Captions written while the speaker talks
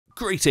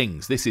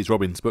Greetings, this is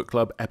Robin's Book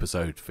Club,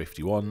 episode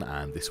 51,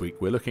 and this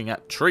week we're looking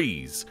at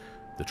trees.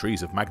 The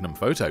trees of Magnum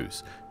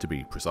Photos, to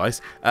be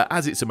precise.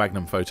 As it's a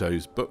Magnum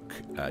Photos book,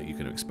 you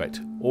can expect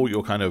all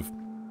your kind of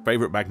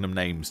favourite Magnum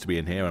names to be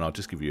in here, and I'll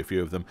just give you a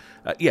few of them.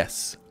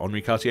 Yes,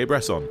 Henri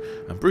Cartier-Bresson,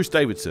 and Bruce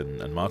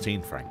Davidson, and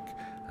Martine Frank,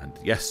 and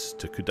yes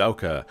to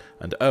Kudelka,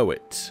 and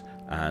Irwit,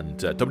 and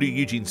W.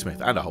 Eugene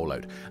Smith, and a whole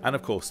load. And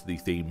of course the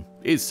theme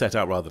is set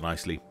out rather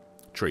nicely,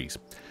 trees.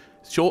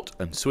 Short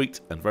and sweet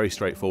and very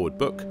straightforward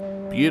book,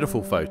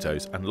 beautiful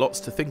photos and lots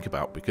to think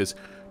about because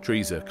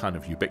trees are kind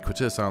of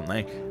ubiquitous, aren't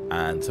they?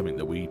 And something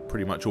that we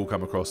pretty much all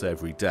come across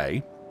every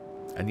day.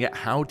 And yet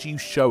how do you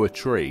show a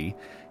tree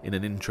in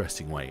an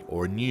interesting way,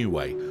 or a new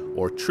way,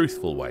 or a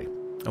truthful way?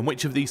 And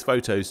which of these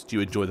photos do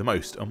you enjoy the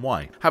most and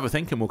why? Have a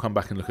think and we'll come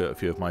back and look at a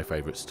few of my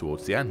favourites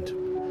towards the end.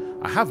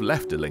 I have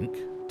left a link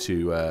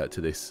to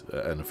this,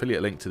 an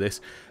affiliate link to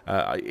this.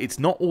 It's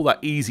not all that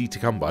easy to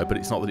come by, but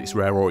it's not that it's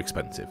rare or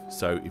expensive.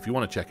 So if you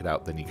want to check it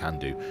out, then you can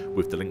do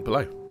with the link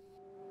below.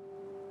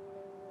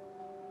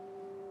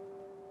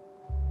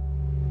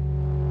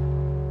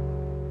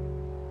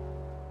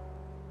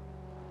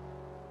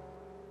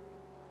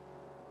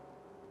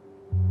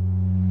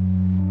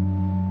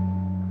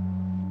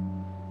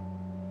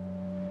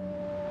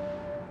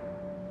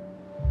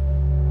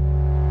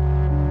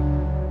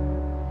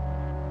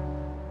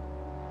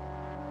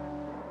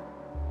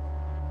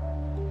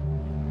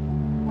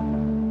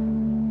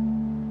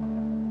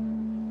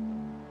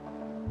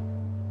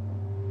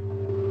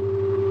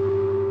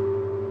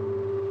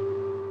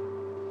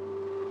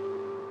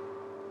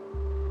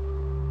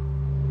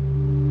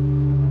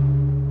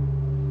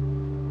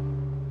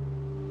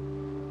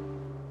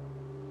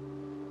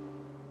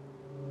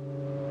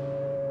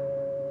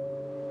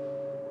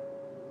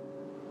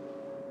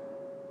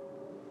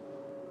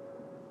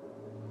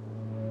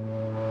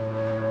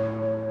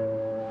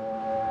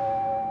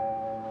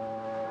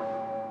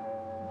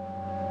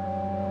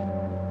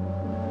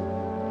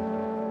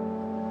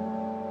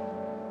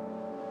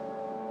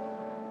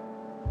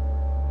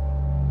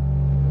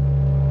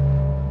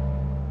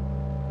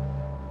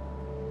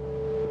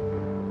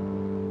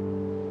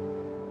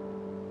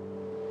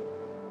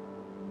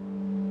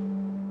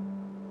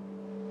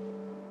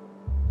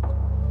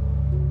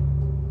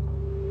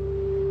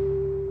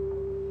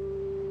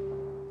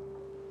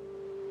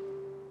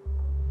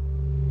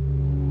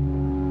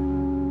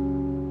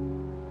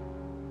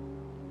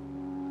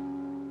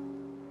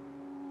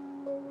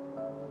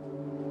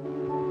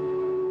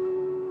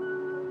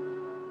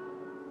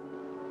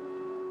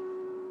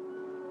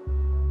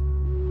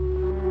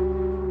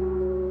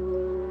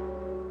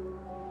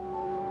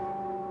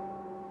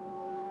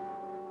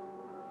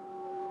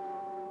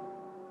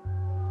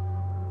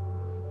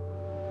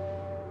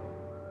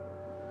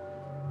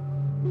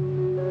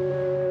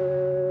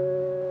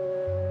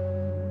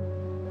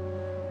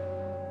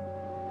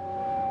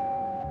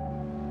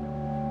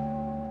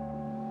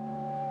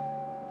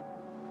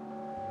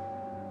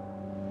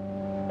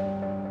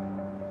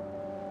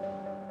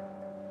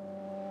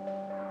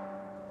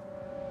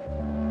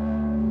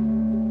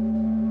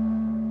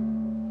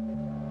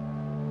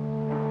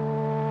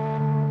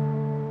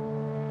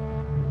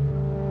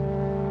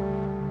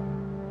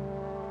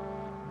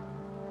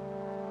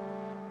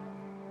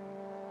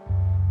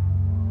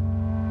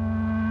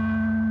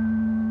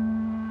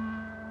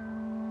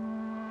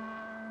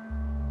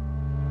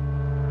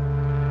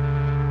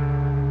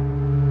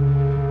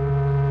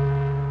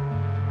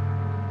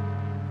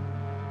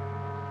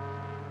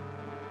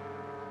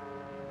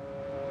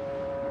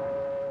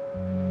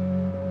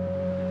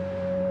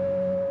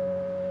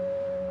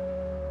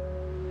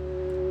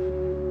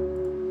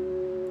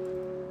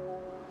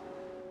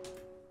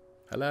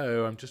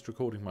 Hello, I'm just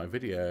recording my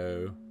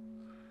video.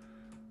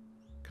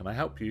 Can I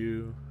help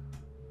you?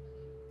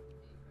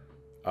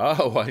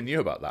 Oh, I knew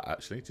about that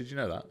actually. Did you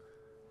know that?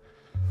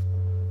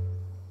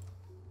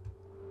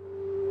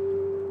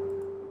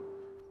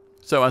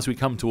 So as we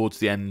come towards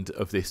the end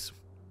of this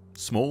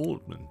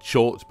small and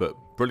short but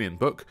brilliant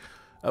book,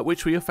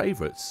 which were your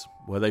favourites?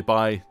 Were they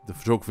by the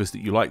photographers that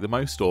you like the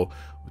most, or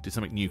did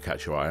something new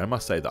catch your eye? I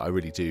must say that I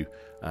really do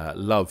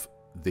love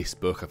this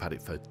book. I've had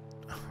it for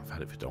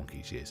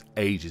donkey's years,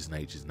 ages and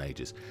ages and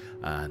ages,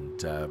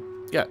 and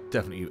yeah,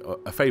 definitely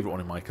a favourite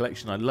one in my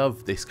collection. I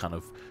love this kind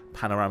of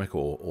panoramic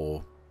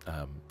or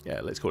yeah,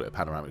 let's call it a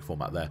panoramic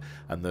format there,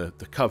 and the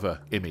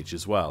cover image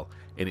as well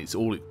in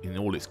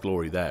all its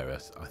glory there.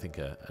 I think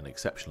an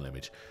exceptional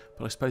image,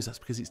 but I suppose that's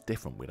because it's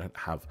different. We don't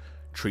have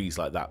trees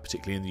like that,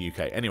 particularly in the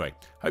UK. Anyway,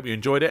 hope you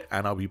enjoyed it,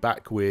 and I'll be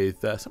back with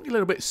something a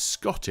little bit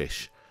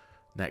Scottish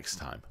next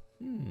time.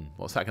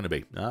 What's that going to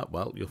be?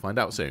 Well, you'll find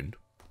out soon.